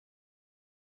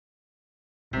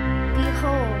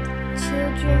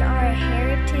Children are a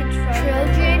heritage from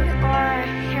Children are a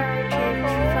heritage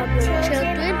from the Lord.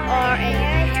 Children are a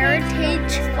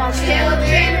heritage from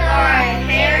Children are a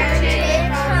heritage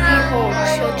Behold,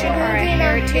 children are a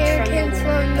heritage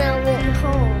from the Lord.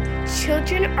 Behold,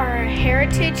 children are a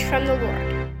heritage from the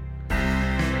Lord.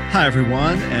 Hi,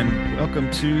 everyone, and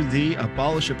welcome to the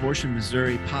Abolish Abortion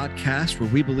Missouri podcast, where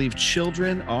we believe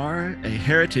children are a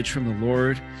heritage from the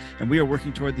Lord, and we are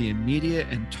working toward the immediate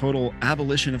and total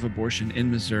abolition of abortion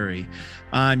in Missouri.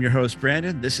 I'm your host,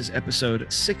 Brandon. This is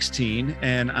episode 16,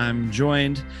 and I'm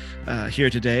joined here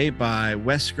today by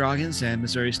Wes Scroggins and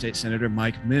Missouri State Senator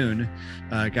Mike Moon.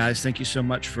 Guys, thank you so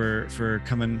much for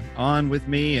coming on with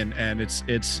me, and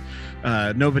it's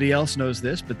nobody else knows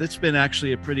this, but it's been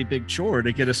actually a pretty big chore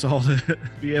to get us all to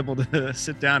be able to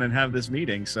sit down and have this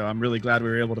meeting. So I'm really glad we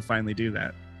were able to finally do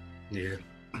that. Yeah.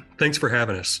 Thanks for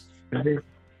having us.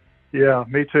 Yeah,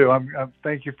 me too. I'm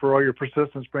thank you for all your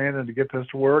persistence, Brandon, to get this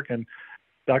to work. And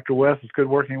Dr. Wes, it's good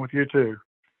working with you too.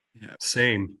 Yeah.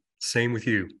 Same with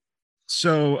you.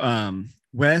 So,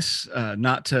 Wes,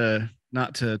 not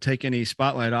to take any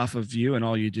spotlight off of you and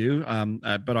all you do,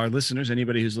 but our listeners,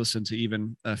 anybody who's listened to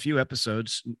even a few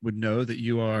episodes would know that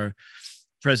you are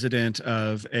president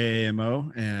of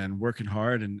AAMO and working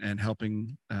hard and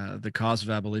helping the cause of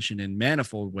abolition in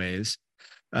manifold ways.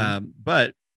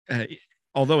 But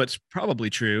although it's probably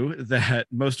true that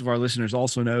most of our listeners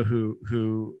also know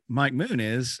who Mike Moon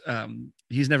is,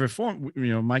 he's never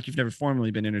Mike, you've never formally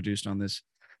been introduced on this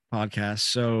podcast.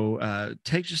 So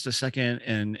take just a second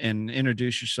and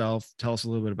introduce yourself. Tell us a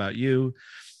little bit about you,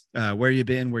 where you've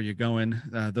been, where you're going,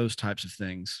 those types of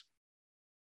things.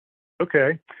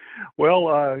 Okay. Well,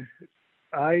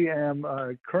 I am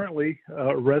currently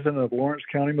a resident of Lawrence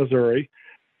County, Missouri.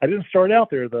 I didn't start out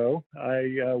there, though.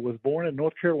 I was born in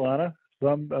North Carolina.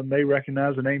 Some may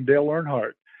recognize the name Dale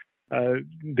Earnhardt.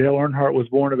 Dale Earnhardt was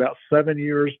born about 7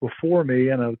 years before me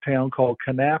in a town called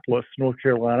Kannapolis, North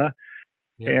Carolina.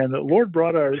 Yeah. And the Lord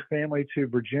brought our family to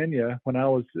Virginia when I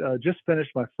was just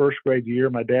finished my first grade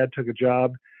year. My dad took a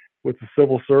job with the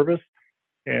civil service,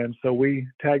 and so we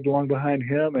tagged along behind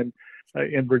him. And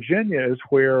in Virginia is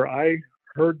where I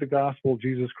heard the gospel of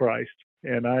Jesus Christ,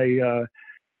 and I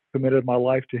committed my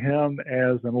life to him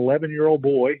as an 11-year-old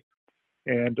boy.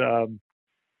 And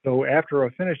so after I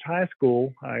finished high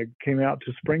school, I came out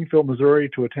to Springfield, Missouri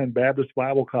to attend Baptist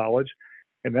Bible College,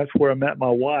 and that's where I met my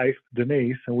wife,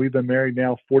 Denise, and we've been married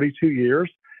now 42 years.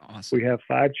 Awesome. We have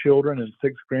 5 children and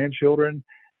 6 grandchildren,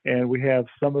 and we have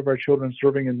some of our children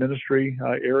serving in ministry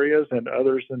areas and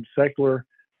others in secular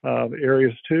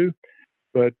areas too.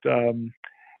 But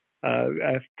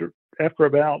after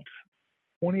about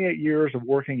 28 years of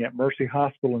working at Mercy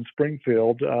Hospital in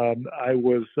Springfield, I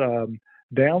was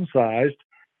downsized,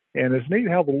 and it's neat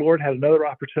how the Lord had another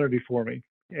opportunity for me.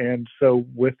 And so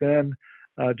within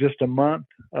just a month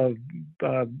of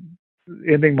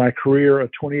ending my career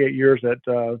of 28 years at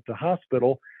the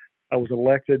hospital, I was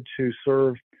elected to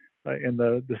serve in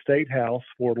the State House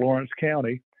for Lawrence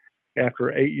County.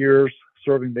 After 8 years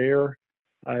serving there,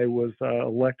 I was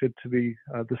elected to be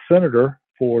the senator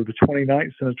for the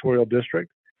 29th Senatorial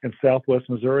District in Southwest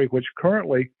Missouri, which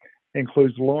currently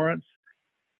includes Lawrence,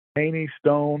 Taney,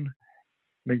 Stone,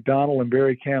 McDonald, and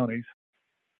Berry counties.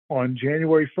 On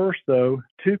January 1st, though,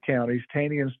 2 counties,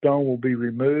 Taney and Stone, will be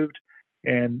removed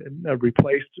and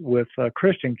replaced with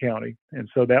Christian County. And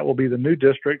so that will be the new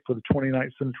district for the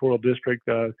 29th Senatorial District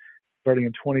starting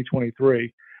in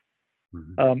 2023.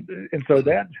 And so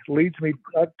that leads me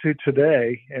up to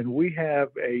today, and we have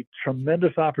a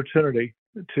tremendous opportunity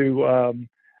to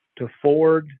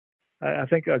forward, I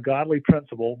think, a godly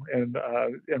principle and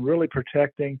really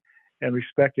protecting and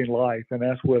respecting life, and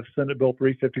that's with Senate Bill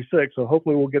 356. So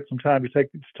hopefully we'll get some time to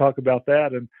talk about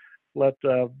that and let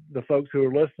the folks who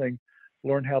are listening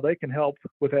learn how they can help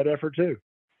with that effort too.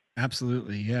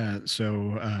 Absolutely. Yeah.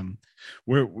 So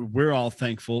we're all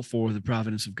thankful for the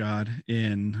providence of God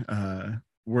in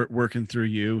working through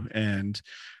you. And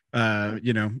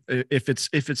if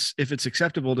it's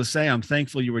acceptable to say I'm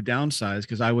thankful you were downsized,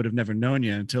 because I would have never known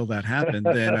you until that happened,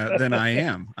 then I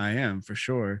am for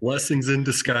sure. Blessings in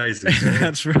disguise.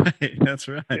 That's right.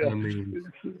 Yeah. I mean,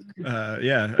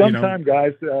 Sometimes,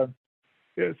 guys,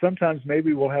 sometimes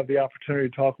maybe we'll have the opportunity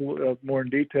to talk more in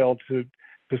detail to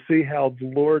see how the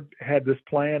Lord had this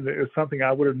plan. It was something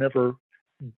I would have never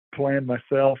planned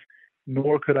myself,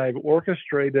 nor could I have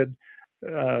orchestrated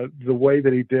the way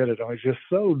that he did it. It's just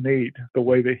so neat the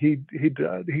way that he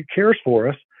cares for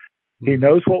us. He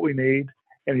knows what we need,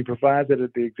 and he provides it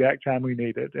at the exact time we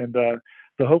need it. And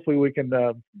so hopefully we can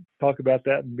talk about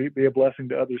that and be a blessing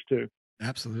to others too.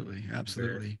 Absolutely.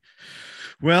 Absolutely.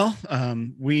 Well,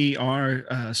 we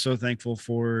are so thankful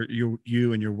for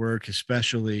you and your work,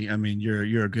 especially. I mean,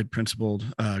 you're a good, principled,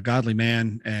 godly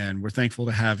man, and we're thankful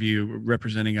to have you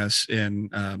representing us in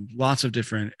lots of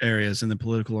different areas in the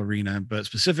political arena. But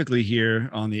specifically here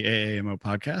on the AAMO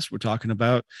podcast, we're talking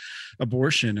about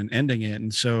abortion and ending it.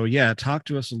 And so, yeah, talk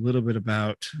to us a little bit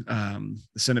about the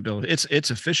Senate bill.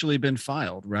 It's officially been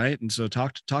filed, right? And so,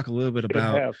 talk a little bit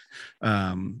about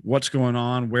what's going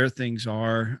on, where things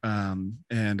are,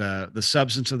 and the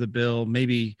substance of the bill,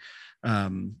 maybe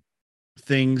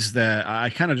things that I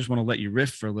kind of just want to let you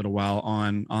riff for a little while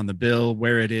on the bill,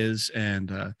 where it is.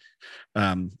 And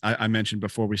I mentioned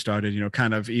before we started,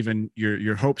 kind of even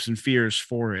your hopes and fears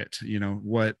for it,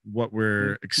 what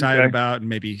we're excited about, and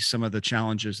maybe some of the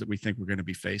challenges that we think we're going to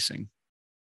be facing.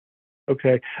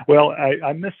 Okay. Well,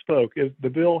 I misspoke. The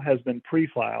bill has been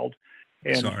pre-filed.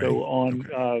 And Sorry. So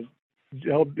on,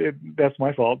 that's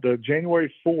my fault. The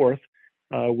January 4th,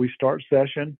 we start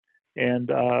session, and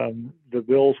the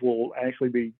bills will actually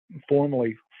be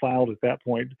formally filed at that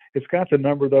point. It's got the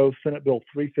number, though. Senate Bill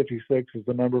 356 is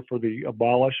the number for the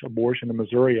Abolish Abortion in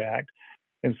Missouri Act.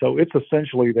 And so it's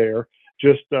essentially there,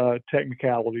 just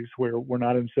technicalities where we're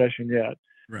not in session yet.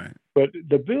 Right. But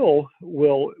the bill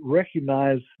will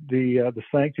recognize the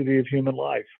sanctity of human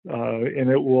life, and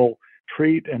it will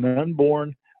treat an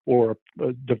unborn or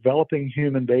a developing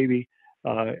human baby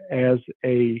as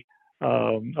a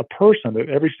person at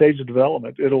every stage of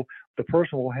development. The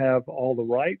person will have all the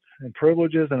rights and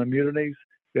privileges and immunities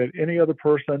that any other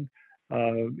person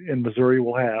in Missouri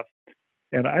will have.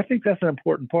 And I think that's an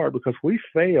important part, because we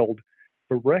failed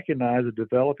to recognize a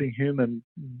developing human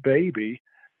baby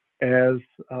as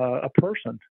a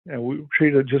person, and we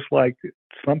treat it just like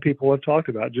some people have talked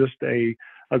about, just a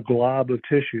glob of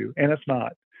tissue, and it's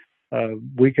not.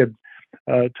 We could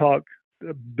talk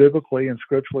biblically and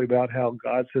scripturally about how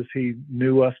God says He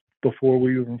knew us before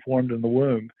we were formed in the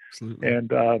womb. Absolutely.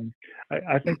 And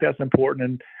I think that's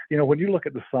important. And when you look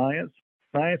at the science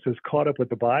has caught up with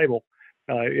the Bible.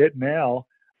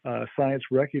 Science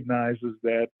recognizes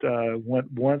that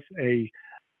once a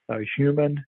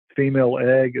human female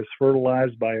egg is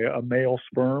fertilized by a male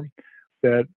sperm,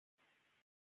 that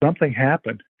something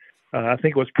happened. I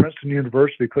think it was Princeton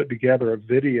University put together a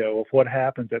video of what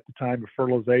happens at the time of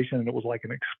fertilization, and it was like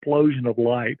an explosion of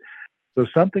light. So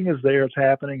something is there, it's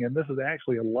happening, and this is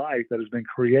actually a life that has been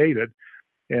created,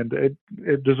 and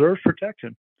it deserves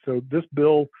protection. So this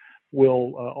bill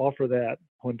will offer that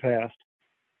when passed.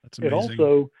 That's amazing. It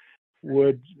also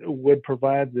would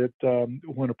provide that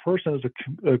when a person is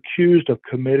accused of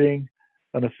committing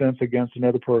an offense against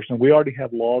another person, we already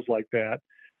have laws like that,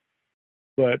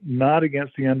 but not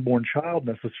against the unborn child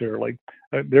necessarily.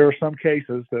 There are some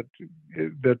cases that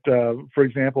for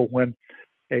example, when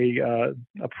a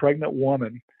pregnant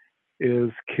woman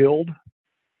is killed,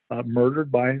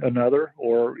 murdered by another,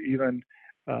 or even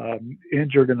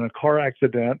injured in a car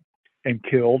accident and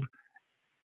killed,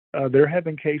 there have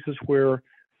been cases where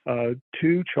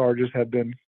 2 charges have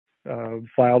been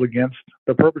filed against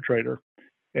the perpetrator.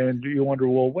 And you wonder,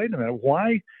 well, wait a minute,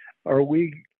 why are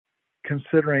we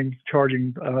considering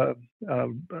charging,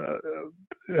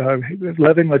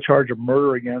 levying the charge of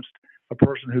murder against a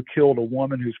person who killed a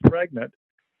woman who's pregnant,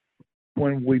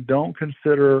 when we don't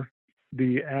consider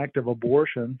the act of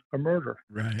abortion a murder?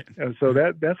 Right. And so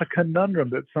that's a conundrum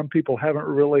that some people haven't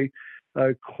really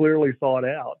clearly thought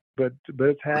out, but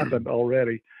it's happened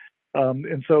already.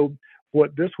 And so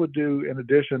what this would do, in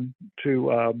addition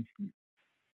to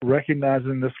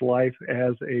recognizing this life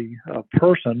as a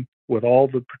person with all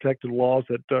the protected laws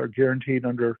that are guaranteed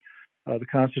under the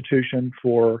Constitution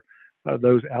for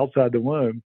those outside the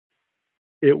womb,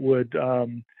 it would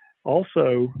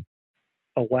also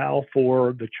allow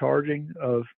for the charging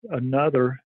of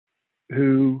another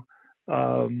who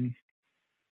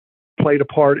played a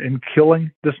part in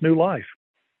killing this new life.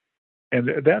 And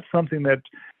that's something that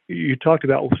you talked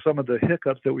about with some of the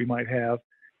hiccups that we might have.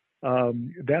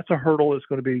 That's a hurdle that's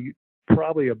going to be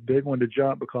probably a big one to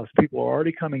jump, because people are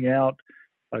already coming out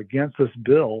against this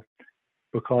bill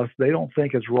because they don't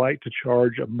think it's right to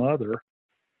charge a mother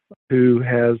who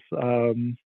has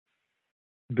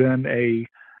been a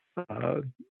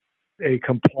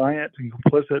compliant and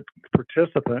complicit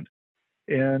participant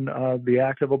in the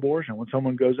act of abortion. When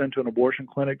someone goes into an abortion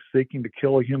clinic seeking to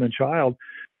kill a human child,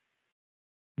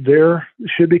 there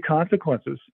should be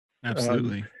consequences.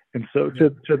 Absolutely. And so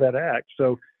to that act.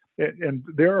 So, and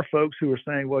there are folks who are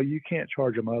saying, well, you can't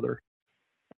charge a mother.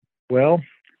 Well,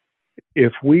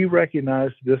 if we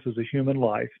recognize this as a human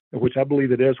life, which I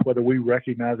believe it is, whether we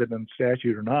recognize it in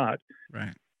statute or not,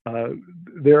 right,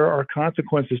 there are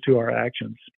consequences to our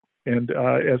actions. And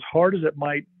as hard as it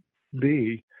might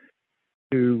be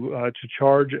to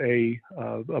charge a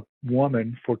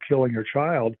woman for killing her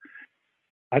child,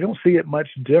 I don't see it much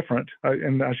different,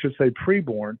 and I should say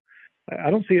preborn. I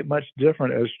don't see it much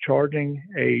different as charging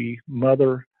a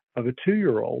mother of a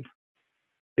 2-year-old.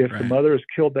 If the mother has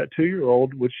killed that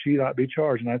 2-year-old, would she not be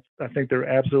charged? And I think there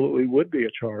absolutely would be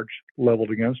a charge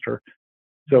leveled against her.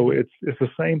 So it's the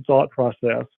same thought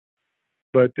process,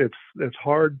 but it's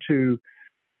hard to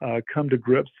come to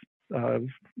grips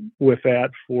with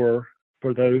that for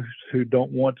those who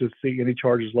don't want to see any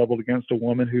charges leveled against a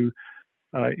woman who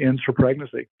ends her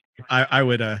pregnancy.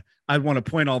 I'd want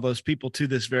to point all those people to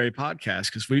this very podcast,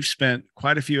 because we've spent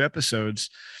quite a few episodes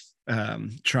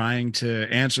trying to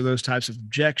answer those types of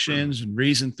objections and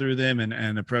reason through them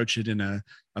and approach it in a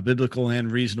biblical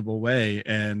and reasonable way.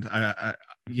 And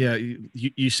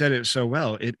you said it so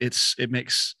well. It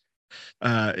makes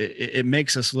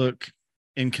us look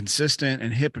inconsistent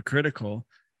and hypocritical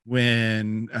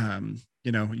when you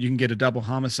can get a double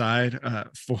homicide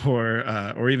for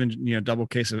or even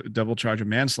double charge of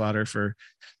manslaughter for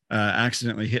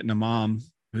accidentally hitting a mom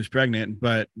who's pregnant,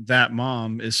 but that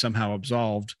mom is somehow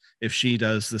absolved if she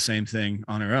does the same thing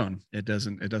on her own. It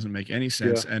doesn't make any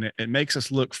sense. Yeah. And it makes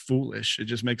us look foolish. It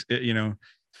just makes it,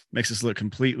 makes us look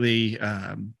completely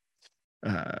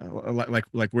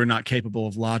like we're not capable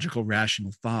of logical,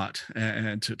 rational thought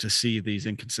and to see these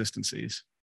inconsistencies.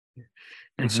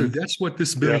 And so that's what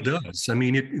this bill does. I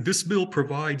mean, this bill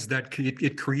provides that,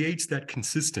 it creates that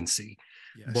consistency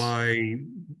by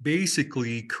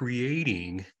basically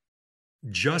creating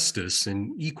justice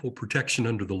and equal protection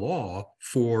under the law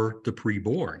for the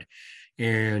preborn,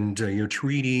 and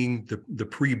treating the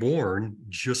preborn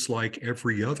just like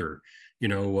every other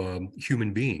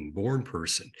human being, born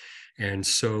person. And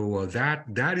so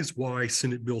that is why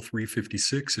Senate Bill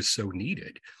 356 is so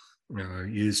needed,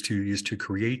 is to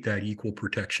create that equal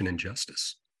protection and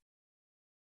justice.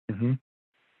 Mm-hmm.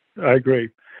 I agree.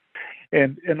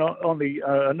 And on the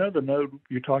another note,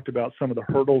 you talked about some of the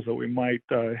hurdles that we might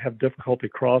have difficulty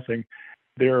crossing.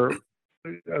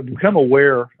 I've become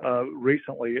aware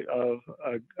recently of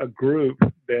a group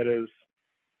that is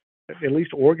at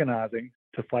least organizing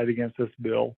to fight against this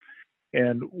bill.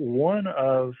 And one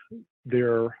of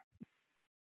their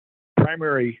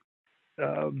primary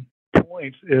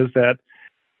points is that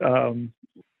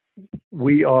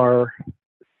we are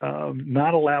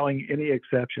not allowing any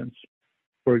exceptions.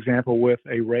 For example, with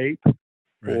a rape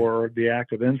or the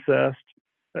act of incest,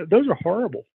 those are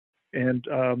horrible, and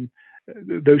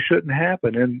those shouldn't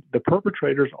happen. And the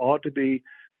perpetrators ought to be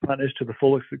punished to the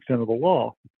fullest extent of the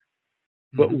law.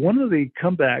 But one of the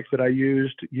comebacks that I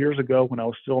used years ago when I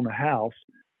was still in the House,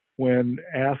 when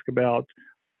asked about,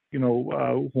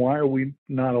 why are we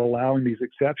not allowing these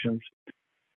exceptions,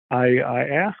 I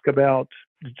asked about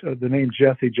the name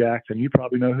Jesse Jackson. You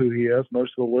probably know who he is.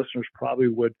 Most of the listeners probably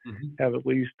would have at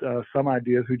least some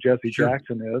idea of who Jesse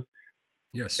Jackson is.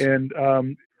 Yes.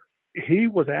 And he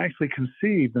was actually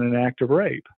conceived in an act of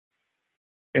rape.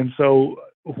 And so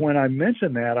when I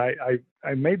mentioned that,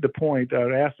 I made the point,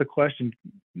 I asked the question,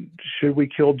 should we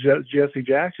kill Jesse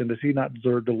Jackson? Does he not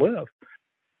deserve to live?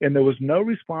 And there was no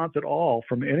response at all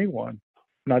from anyone,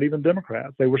 not even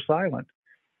Democrats. They were silent.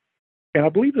 And I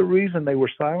believe the reason they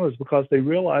were silent is because they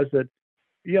realized that,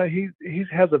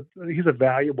 he's a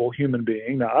valuable human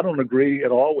being. Now, I don't agree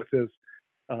at all with his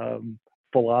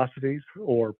philosophies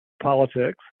or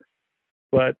politics,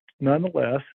 but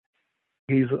nonetheless,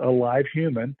 he's a live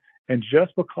human. And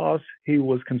just because he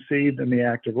was conceived in the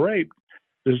act of rape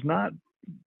does not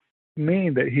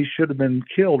mean that he should have been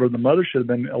killed or the mother should have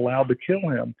been allowed to kill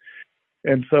him.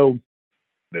 And so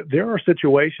there are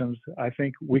situations, I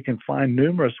think we can find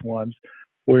numerous ones,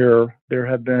 where there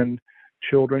have been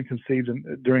children conceived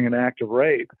during an act of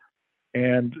rape,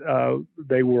 and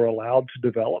they were allowed to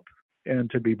develop and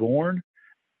to be born,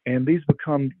 and these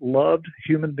become loved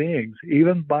human beings,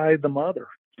 even by the mother.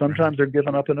 Sometimes they're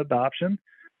given up in adoption,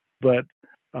 but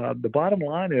the bottom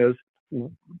line is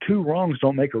 2 wrongs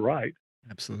don't make a right.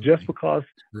 Absolutely. Just because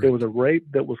there was a rape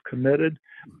that was committed,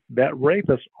 that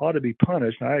rapist ought to be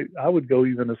punished. I would go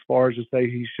even as far as to say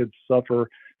he should suffer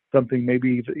something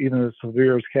maybe even as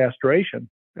severe as castration,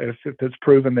 if it's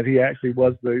proven that he actually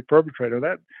was the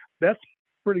perpetrator. That's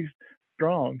pretty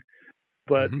strong.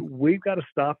 But we've got to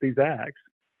stop these acts,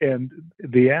 and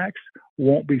the acts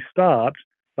won't be stopped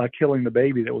by killing the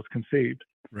baby that was conceived.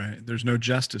 Right. There's no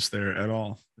justice there at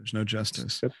all. There's no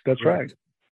justice. That's right.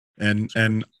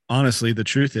 And honestly, the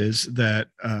truth is that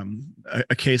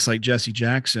a case like Jesse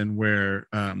Jackson, where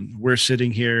we're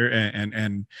sitting here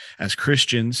and as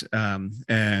Christians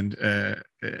and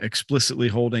explicitly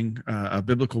holding a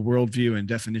biblical worldview and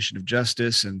definition of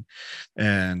justice,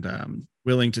 and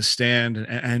willing to stand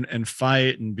and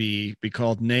fight and be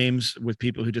called names with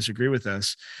people who disagree with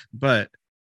us, but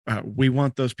we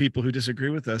want those people who disagree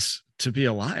with us to be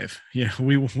alive. And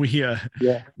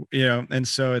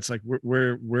so it's like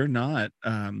we're not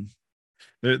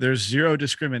there's zero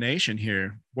discrimination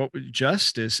here. What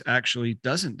justice actually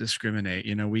doesn't discriminate.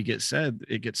 It gets said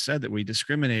that we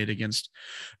discriminate against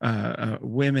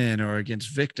women or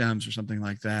against victims or something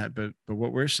like that. But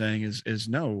what we're saying is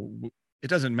no. It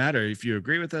doesn't matter if you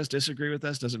agree with us, disagree with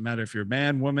us. Doesn't matter if you're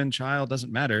man, woman, child.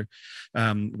 Doesn't matter.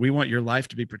 We want your life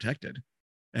to be protected.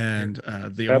 And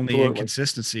the only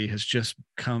inconsistency has just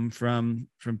come from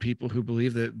people who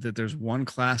believe that there's one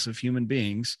class of human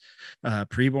beings,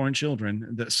 preborn children,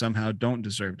 that somehow don't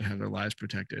deserve to have their lives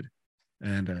protected.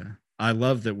 And I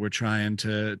love that we're trying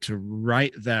to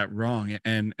right that wrong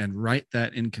and right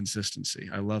that inconsistency.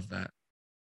 I love that.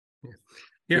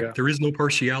 Yeah, there is no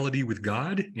partiality with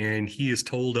God, and He has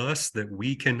told us that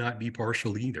we cannot be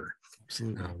partial either.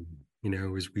 Absolutely.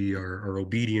 As we are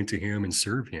obedient to Him and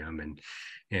serve Him,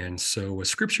 and so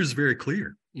Scripture is very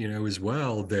clear, as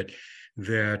well that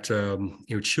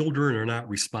children are not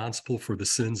responsible for the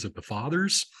sins of the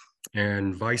fathers,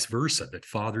 and vice versa. That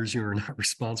fathers are not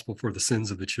responsible for the sins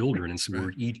of the children, and so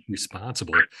we're each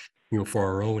responsible, for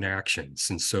our own actions.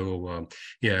 And so,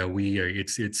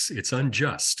 it's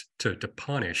unjust to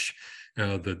punish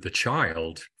the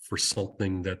child for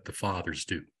something that the fathers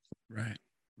do. Right.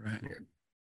 Yeah.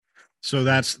 So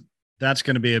that's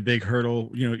going to be a big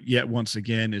hurdle, yet once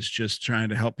again, is just trying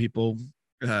to help people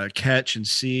catch and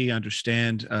see,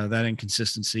 understand that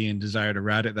inconsistency and desire to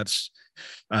right it. That's,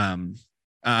 I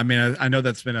know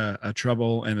that's been a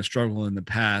trouble and a struggle in the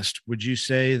past. Would you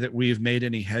say that we've made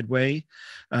any headway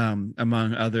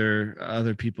among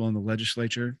other people in the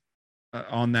legislature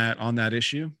on that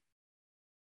issue?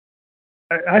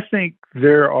 I think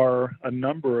there are a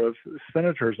number of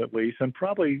senators, at least, and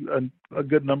probably a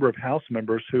good number of House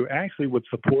members who actually would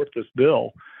support this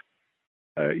bill.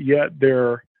 Yet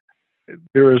there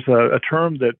is a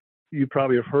term that you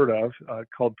probably have heard of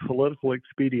called political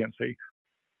expediency.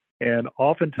 And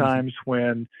oftentimes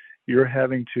when you're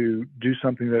having to do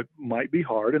something that might be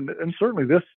hard, and certainly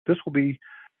this will be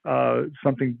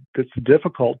something that's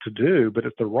difficult to do, but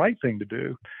it's the right thing to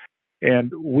do.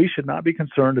 And we should not be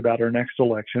concerned about our next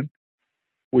election.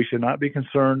 We should not be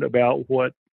concerned about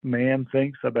what man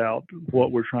thinks about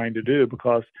what we're trying to do,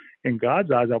 because in God's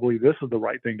eyes, I believe this is the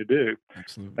right thing to do.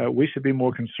 Absolutely. We should be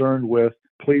more concerned with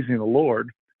pleasing the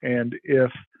Lord. And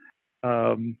if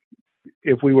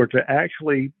we were to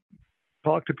actually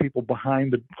talk to people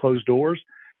behind the closed doors,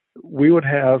 we would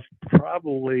have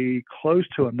probably close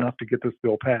to enough to get this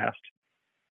bill passed.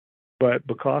 But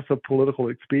because of political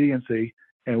expediency,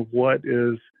 and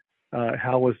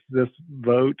how is this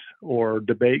vote or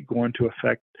debate going to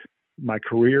affect my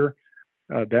career?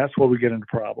 That's where we get into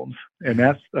problems. And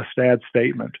that's a sad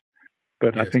statement,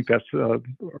 but yes. I think that's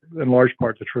in large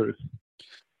part the truth.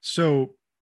 So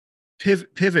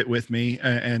pivot with me,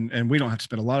 and we don't have to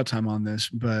spend a lot of time on this,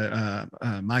 but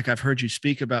Mike, I've heard you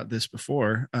speak about this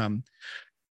before.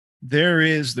 There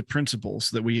is the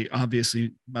principles that we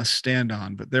obviously must stand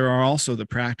on, but there are also the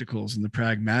practicals and the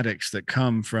pragmatics that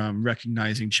come from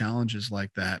recognizing challenges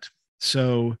like that.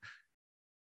 So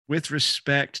with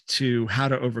respect to how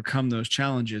to overcome those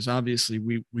challenges, obviously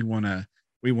we want to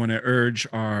urge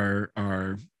our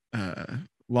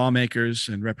lawmakers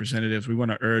and representatives. We want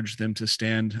to urge them to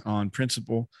stand on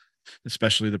principle,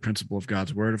 especially the principle of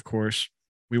God's word, of course.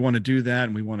 We want to do that,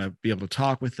 and we want to be able to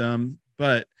talk with them.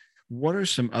 But what are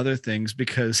some other things?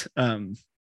 Because, no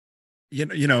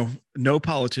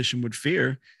politician would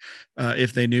fear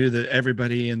if they knew that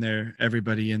everybody in their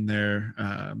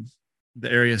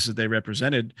the areas that they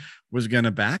represented was going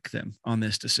to back them on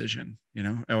this decision,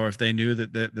 or if they knew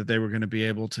that they were going to be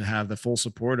able to have the full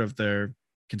support of their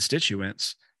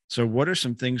constituents. So what are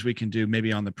some things we can do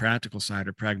maybe on the practical side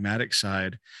or pragmatic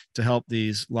side to help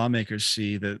these lawmakers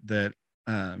see that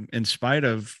in spite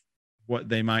of what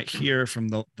they might hear from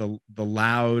the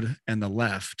loud and the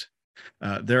left,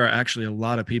 there are actually a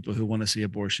lot of people who want to see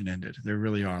abortion ended. There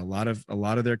really are a lot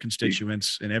of their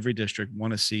constituents in every district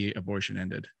want to see abortion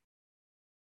ended.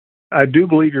 I do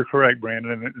believe you're correct,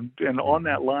 Brandon. And on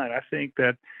that line, I think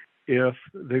that if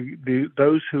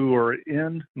those who are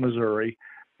in Missouri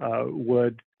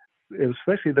would,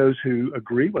 especially those who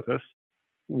agree with us,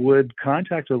 would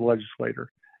contact the legislator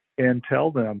and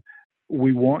tell them,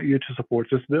 we want you to support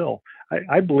this bill.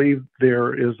 I believe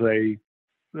there is a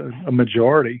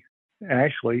majority,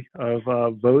 actually, of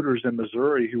voters in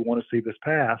Missouri who want to see this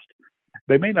passed.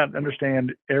 They may not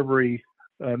understand every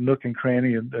nook and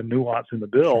cranny and nuance in the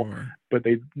bill, Sure. but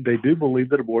they do believe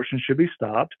that abortion should be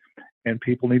stopped, and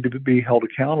people need to be held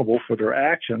accountable for their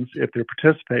actions if they're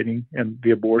participating in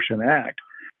the Abortion Act.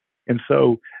 And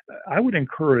so I would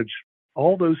encourage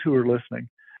all those who are listening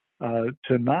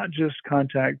to not just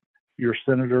contact your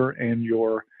senator and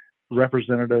your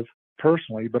representative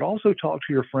personally, but also talk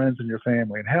to your friends and your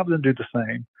family and have them do the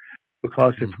same.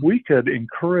 Because if we could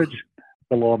encourage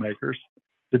the lawmakers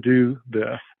to do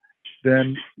this,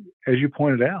 then, as you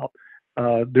pointed out,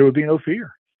 there would be no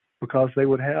fear, because they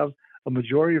would have a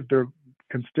majority of their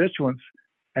constituents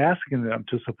asking them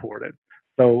to support it.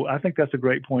 So I think that's a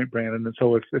great point, Brandon. And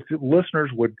so if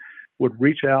listeners would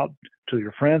reach out to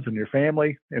your friends and your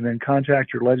family, and then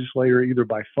contact your legislator either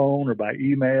by phone or by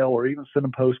email, or even send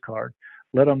them a postcard,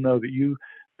 let them know that you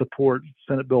support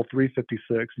Senate Bill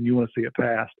 356 and you want to see it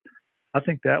passed. I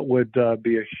think that would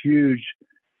be a huge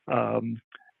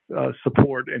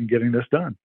support in getting this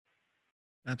done.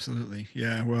 Absolutely.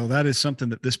 Yeah. Well, that is something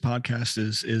that this podcast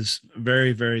is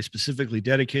very, very specifically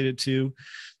dedicated to.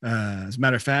 As a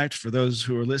matter of fact, for those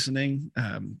who are listening,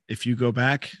 if you go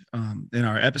back in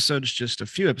our episodes, just a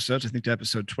few episodes, I think to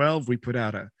episode 12, we put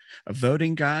out a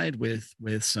voting guide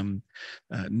with some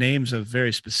names of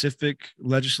very specific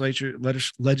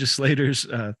legislators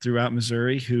throughout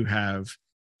Missouri who have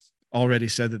already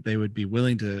said that they would be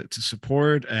willing to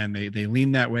support, and they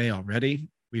lean that way already.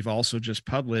 We've also just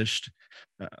published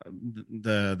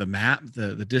the map,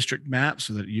 the district map,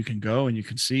 so that you can go and you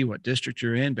can see what district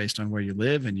you're in based on where you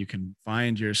live, and you can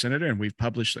find your senator. And we've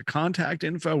published the contact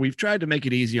info. We've tried to make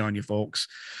it easy on you folks.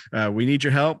 We need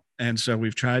your help. And so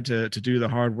we've tried to do the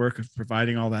hard work of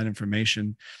providing all that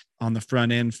information on the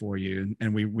front end for you.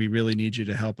 And we really need you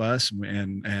to help us.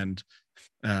 And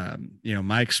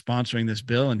Mike's sponsoring this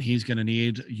bill, and he's going to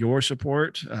need your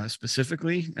support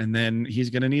specifically, and then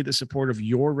he's going to need the support of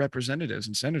your representatives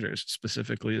and senators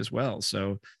specifically as well.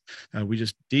 So we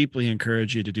just deeply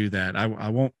encourage you to do that. I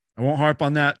won't harp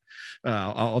on that.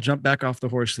 I'll jump back off the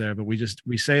horse there, but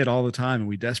we say it all the time, and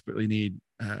we desperately need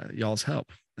y'all's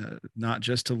help, not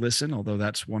just to listen, although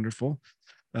that's wonderful,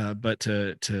 but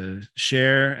to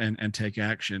share and take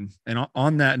action. And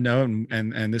on that note,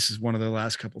 and this is one of the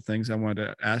last couple of things I wanted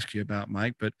to ask you about,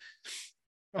 Mike, but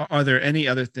are there any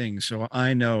other things? So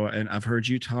I know, and I've heard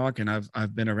you talk, and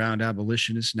I've been around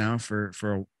abolitionists now for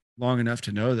long enough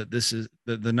to know that this is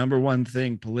the number one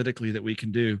thing politically that we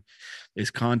can do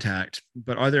is contact.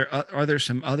 But are there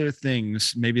some other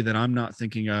things maybe that I'm not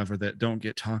thinking of, or that don't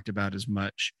get talked about as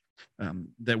much,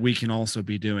 that we can also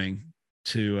be doing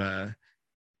to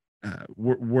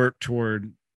work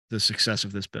toward the success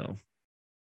of this bill?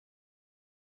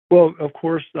 Well, of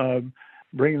course,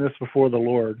 bringing this before the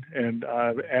Lord and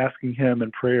asking Him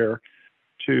in prayer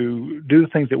to do the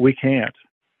things that we can't.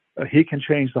 He can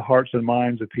change the hearts and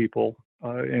minds of people,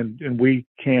 and we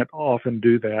can't often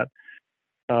do that.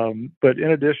 But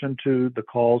in addition to the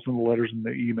calls and the letters and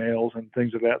the emails and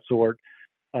things of that sort,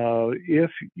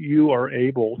 if you are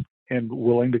able and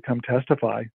willing to come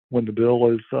testify when the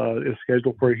bill is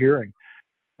scheduled for a hearing,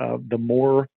 the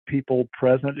more people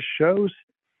present shows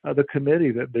the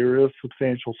committee that there is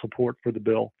substantial support for the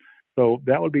bill. So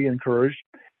that would be encouraged.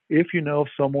 If you know of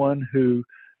someone who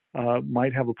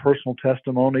might have a personal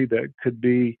testimony that could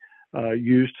be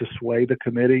used to sway the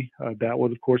committee, that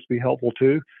would, of course, be helpful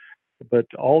too. But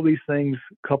all these things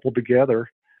coupled together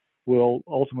will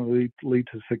ultimately lead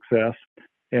to success.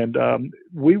 And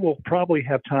we will probably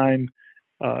have time,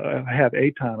 during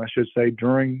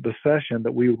the session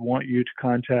that we would want you to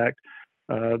contact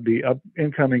the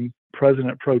incoming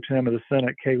President Pro Tem of the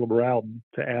Senate, Caleb Rowden,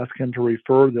 to ask him to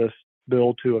refer this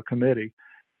bill to a committee.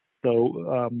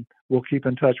 So we'll keep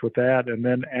in touch with that. And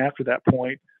then after that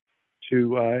point,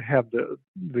 to have the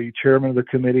chairman of the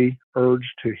committee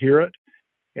urged to hear it,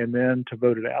 and then to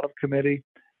vote it out of committee.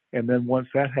 And then once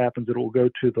that happens, it will go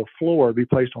to the floor, be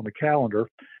placed on the calendar.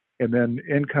 And then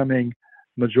incoming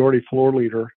Majority Floor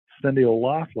Leader Cindy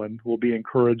O'Laughlin will be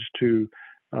encouraged to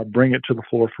bring it to the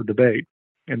floor for debate.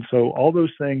 And so all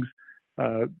those things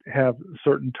have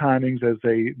certain timings as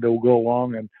they'll go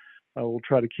along, and we'll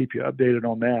try to keep you updated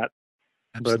on that.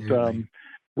 Absolutely. But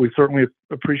we certainly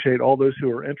appreciate all those who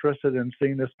are interested in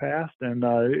seeing this passed. And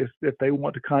if they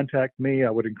want to contact me, I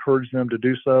would encourage them to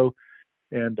do so,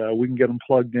 and we can get them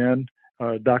plugged in.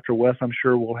 Dr. West, I'm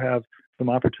sure, will have some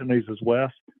opportunities as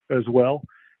well.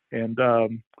 And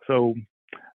so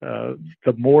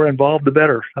the more involved, the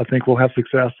better. I think we'll have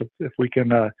success if we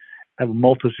can have a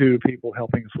multitude of people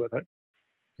helping us with it.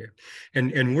 Yeah,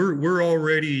 and we're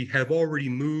already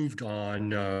moved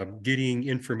on getting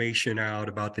information out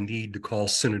about the need to call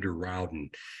Senator Rowden,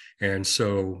 and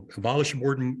so Abolish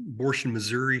Abortion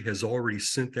Missouri has already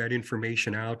sent that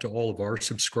information out to all of our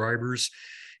subscribers,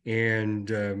 and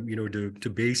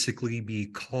to basically be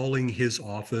calling his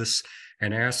office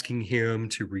and asking him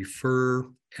to refer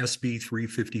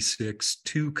SB356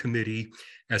 to committee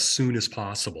as soon as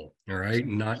possible. All right,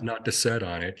 not to set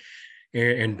on it.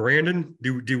 And Brandon,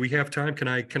 do we have time? Can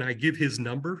I give his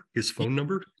number, his phone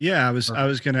number? Yeah, I was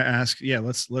going to ask. Yeah,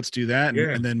 let's do that. Yeah.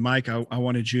 And then Mike, I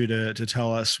wanted you to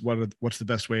tell us what's the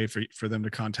best way for them to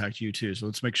contact you too. So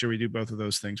let's make sure we do both of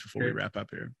those things before we wrap up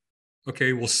here.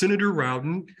 Okay. Well, Senator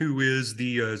Rowden, who is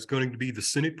is going to be the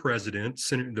Senate President,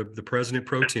 the President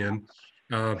Pro Tem,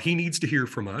 he needs to hear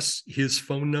from us. His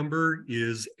phone number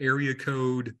is area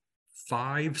code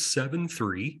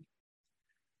 573.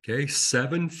 Okay,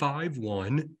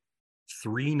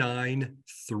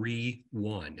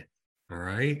 751-3931. All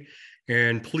right.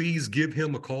 And please give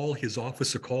him a call, his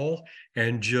office a call,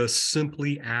 and just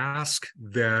simply ask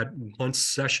that once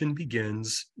session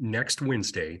begins next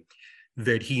Wednesday,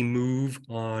 that he move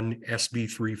on SB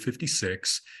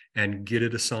 356 and get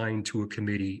it assigned to a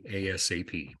committee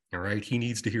ASAP. All right. He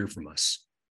needs to hear from us.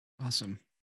 Awesome.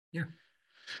 Yeah.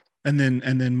 And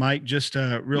then Mike, just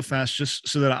real fast, just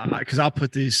so that because I'll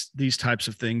put these types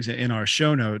of things in our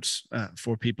show notes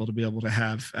for people to be able to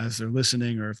have as they're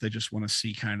listening, or if they just want to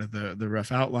see kind of the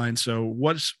rough outline. So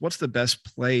what's the best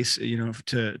place,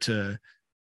 to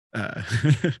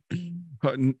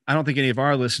I don't think any of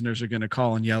our listeners are going to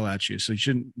call and yell at you, so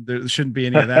there shouldn't be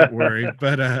any of that worry.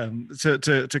 But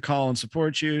to call and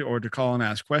support you, or to call and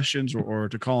ask questions, or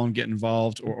to call and get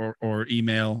involved, or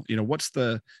email, what's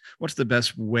the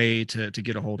best way to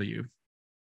get a hold of you?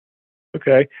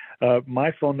 Okay,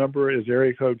 my phone number is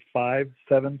area code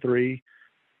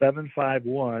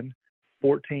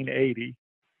 573-751-1480,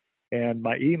 and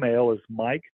my email is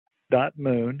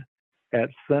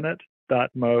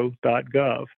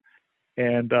mike.moon@senate.mo.gov.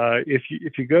 And if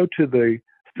you go to the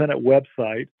Senate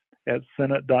website at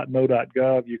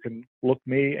senate.mo.gov, you can look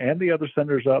me and the other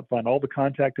senators up, find all the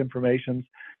contact information.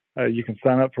 You can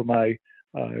sign up for my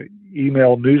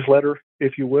email newsletter,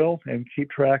 if you will, and keep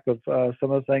track of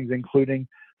some of the things, including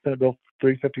Senate Bill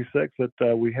 356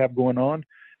 that we have going on,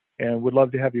 and would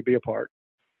love to have you be a part.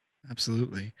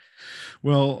 Absolutely.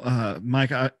 Well,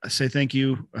 Mike, I say thank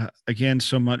you again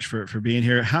so much for being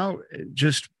here.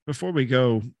 Just before we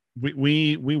go,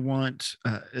 we want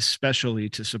especially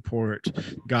to support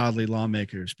godly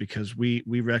lawmakers, because we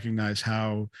recognize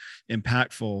how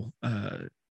impactful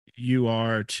you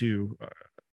are to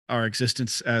our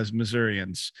existence as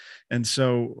Missourians. And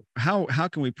so how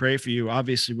can we pray for you?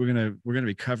 Obviously, we're going to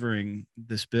be covering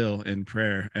this bill in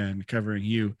prayer and covering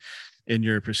you in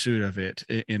your pursuit of it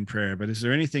in prayer. But is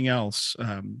there anything else,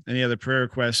 any other prayer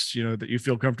requests, that you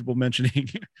feel comfortable mentioning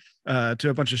to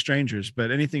a bunch of strangers,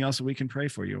 but anything else that we can pray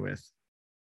for you with?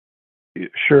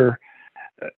 Sure.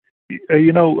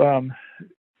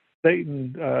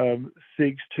 Satan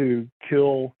seeks to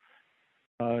kill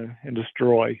and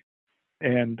destroy.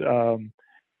 And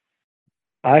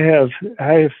I have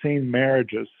seen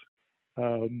marriages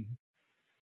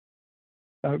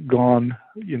gone,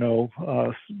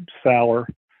 sour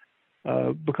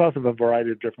because of a variety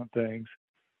of different things.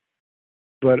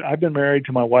 But I've been married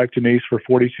to my wife Denise for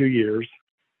 42 years,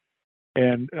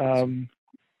 and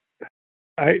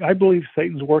I believe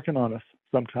Satan's working on us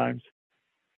sometimes.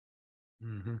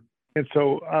 Mm-hmm. And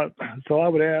so I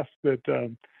would ask that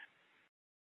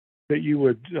you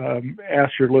would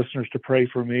ask your listeners to pray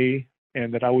for me,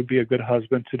 and that I would be a good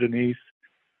husband to Denise,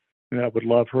 and I would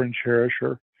love her and cherish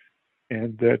her,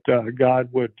 and that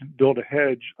God would build a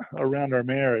hedge around our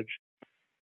marriage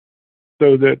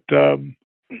so that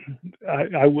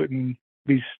I wouldn't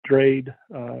be strayed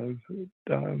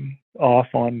off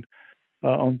on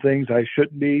things I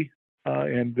shouldn't be,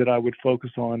 and that I would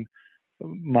focus on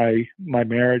my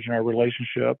marriage and our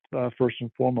relationship first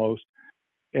and foremost.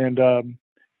 And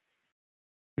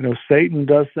Satan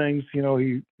does things.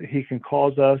 He can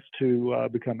cause us to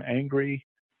become angry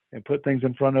and put things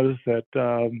in front of us that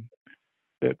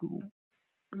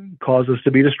cause us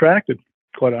to be distracted,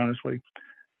 quite honestly.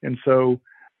 And so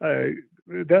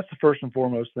that's the first and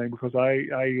foremost thing, because I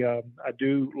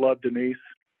do love Denise,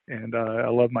 and I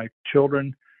love my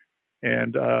children,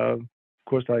 and of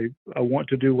course I want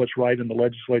to do what's right in the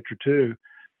legislature too.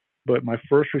 But my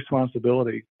first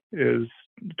responsibility is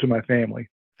to my family.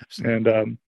 Absolutely.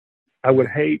 And I would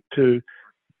hate to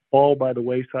fall by the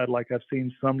wayside like I've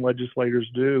seen some legislators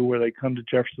do, where they come to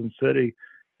Jefferson City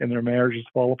and their marriages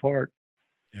fall apart.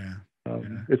 Yeah.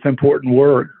 It's important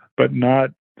work, but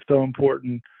not so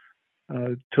important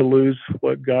to lose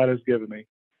what God has given me.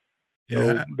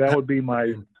 So that would be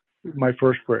my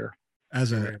first prayer.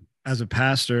 As a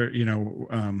pastor,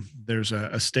 there's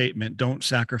a statement: don't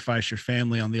sacrifice your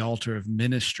family on the altar of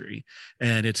ministry.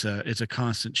 And it's a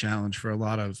constant challenge for a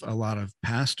lot of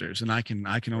pastors. And I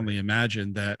can only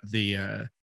imagine that the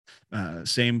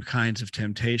same kinds of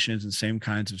temptations and same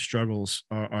kinds of struggles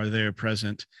are there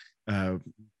present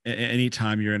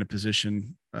anytime you're in a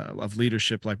position of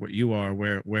leadership like what you are,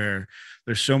 where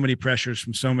there's so many pressures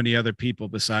from so many other people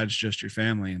besides just your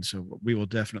family. And so we will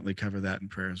definitely cover that in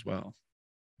prayer as well.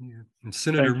 Yeah. And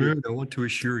Senator Moon, I want to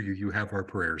assure you, you have our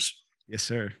prayers. Yes,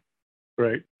 sir.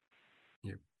 Great.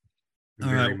 Yeah.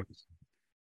 All right.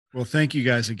 Well, thank you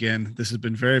guys again. This has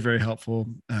been very, very helpful.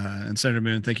 And Senator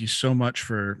Moon, thank you so much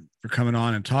for coming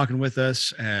on and talking with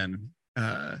us. And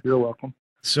you're welcome.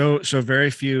 So very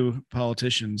few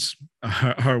politicians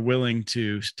are willing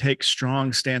to take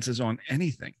strong stances on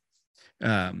anything,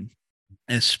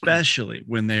 especially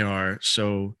when they are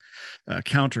so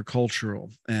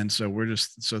countercultural. And so we're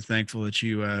just so thankful that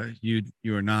you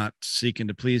are not seeking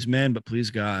to please men, but please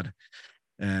God.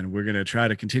 And we're going to try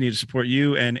to continue to support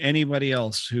you and anybody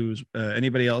else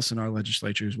in our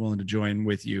legislature who's willing to join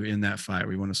with you in that fight.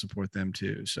 We want to support them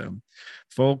too. So,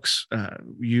 folks,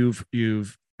 you've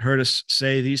heard us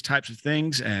say these types of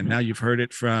things, and now you've heard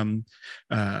it from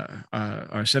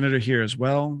our senator here as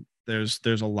well. There's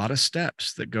a lot of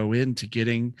steps that go into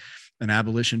getting an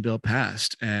abolition bill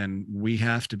passed, and we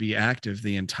have to be active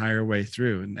the entire way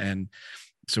through. And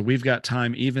so we've got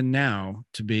time even now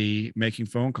to be making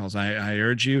phone calls. I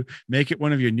urge you, make it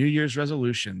one of your New Year's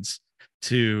resolutions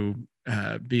to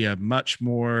be a much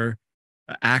more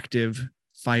active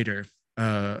fighter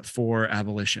for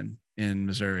abolition in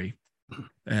Missouri.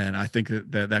 And I think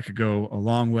that could go a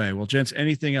long way. Well, gents,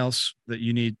 anything else that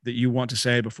you want to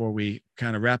say before we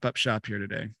kind of wrap up shop here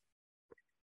today?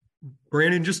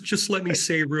 Brandon, just let me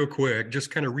say real quick, just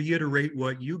kind of reiterate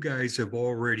what you guys have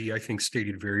already, I think,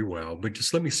 stated very well. But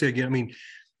just let me say again, I mean,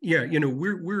 yeah,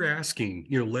 we're asking,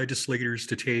 legislators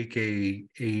to take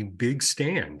a big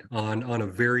stand on a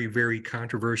very, very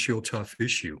controversial, tough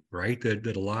issue, right?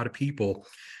 That a lot of people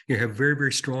have very,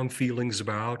 very strong feelings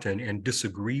about and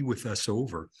disagree with us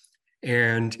over.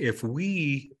 And if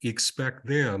we expect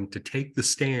them to take the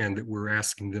stand that we're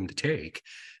asking them to take,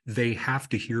 they have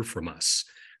to hear from us.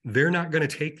 They're not going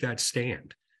to take that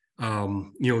stand,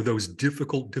 those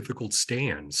difficult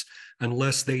stands,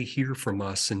 unless they hear from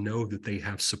us and know that they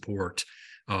have support,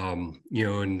 and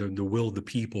the will of the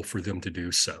people for them to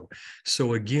do so.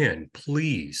 So again,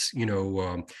 please,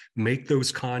 make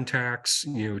those contacts,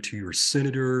 to your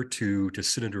senator, to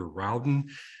Senator Rowden,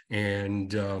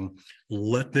 and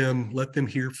let them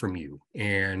hear from you,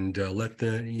 and let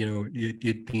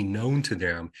it be known to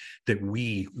them that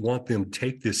we want them to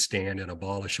take this stand and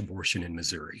abolish abortion in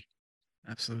Missouri.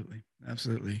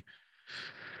 Absolutely.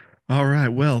 All right.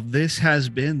 Well, this has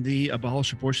been the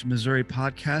Abolish Abortion Missouri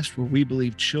podcast, where we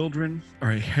believe children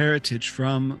are a heritage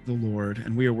from the Lord,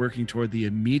 and we are working toward the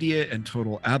immediate and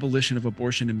total abolition of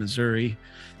abortion in Missouri.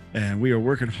 And we are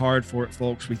working hard for it,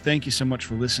 folks. We thank you so much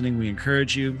for listening. We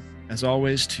encourage you, as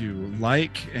always, to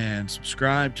like and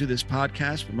subscribe to this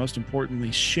podcast, but most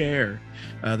importantly, share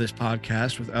this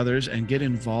podcast with others and get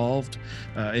involved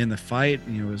in the fight.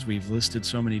 As we've listed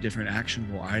so many different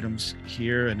actionable items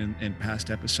here and in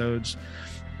past episodes.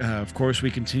 Of course,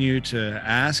 we continue to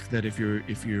ask that if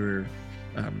you're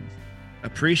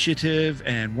appreciative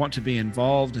and want to be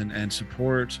involved and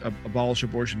support Abolish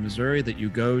Abortion Missouri, that you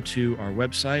go to our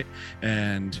website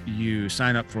and you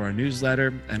sign up for our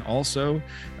newsletter, and also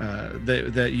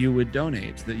that you would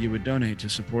donate to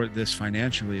support this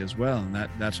financially as well. And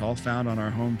that's all found on our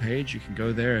homepage. You can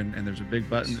go there and there's a big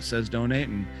button that says donate,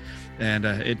 and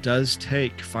it does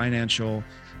take financial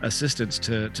assistance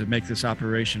to make this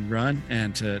operation run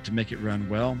and to make it run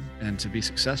well and to be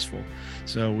successful.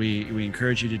 So we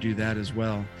encourage you to do that as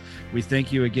well. We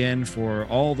thank you again for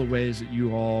all the ways that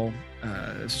you all,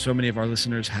 so many of our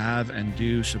listeners have and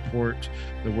do support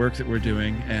the work that we're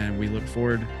doing, and we look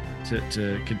forward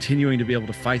to continuing to be able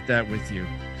to fight that with you.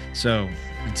 So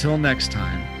until next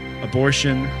time,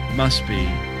 abortion must be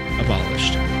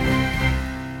abolished.